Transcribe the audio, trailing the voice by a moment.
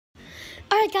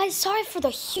Alright guys, sorry for the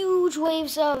huge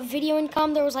waves of video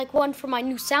income. There was like one for my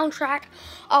new soundtrack,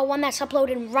 one that's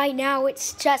uploading right now.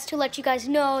 It's just to let you guys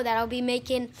know that I'll be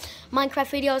making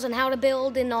Minecraft videos on how to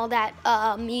build and all that,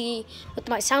 me with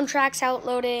my soundtracks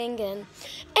outloading and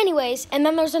anyways, and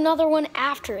then there's another one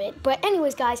after it. But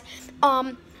anyways guys,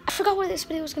 I forgot what this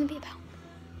video was going to be about.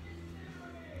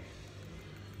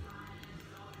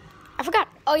 I forgot.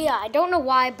 Oh yeah, I don't know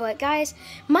why, but guys,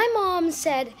 my mom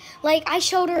said, like, I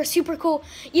showed her a super cool,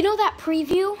 you know that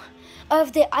preview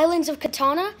of the Islands of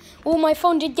Katana? Well, my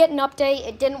phone did get an update.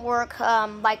 It didn't work.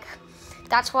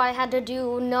 That's why I had to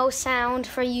do no sound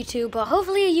for YouTube, but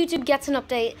hopefully YouTube gets an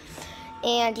update.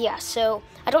 And yeah, so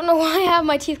I don't know why I have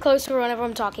my teeth closed for whenever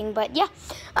I'm talking, but yeah.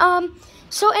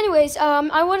 So anyways,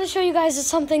 I want to show you guys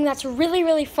something that's really,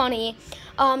 really funny.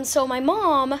 So my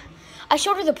mom, I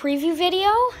showed her the preview video,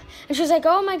 and she was like,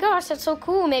 oh my gosh, that's so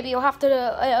cool. Maybe you'll have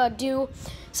to do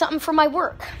something for my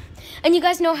work. And you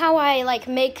guys know how I, like,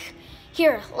 make,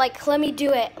 here, like, let me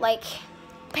do it. Like,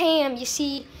 bam, you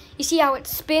see how it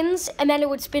spins, and then it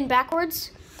would spin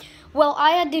backwards? Well,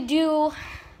 I had to do,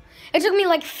 it took me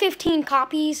like 15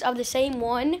 copies of the same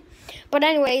one. But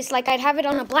anyways, like, I'd have it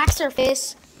on a black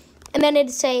surface, and then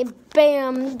it'd say,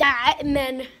 bam, that, and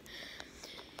then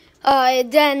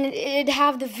it'd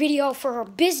have the video for her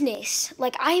business.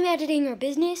 Like, I'm editing her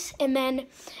business, and then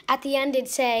at the end it'd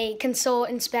say console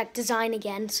inspect design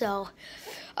again. So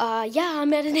yeah,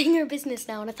 I'm editing her business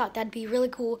now, and I thought that'd be really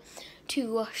cool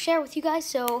to share with you guys.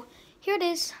 So here it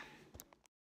is.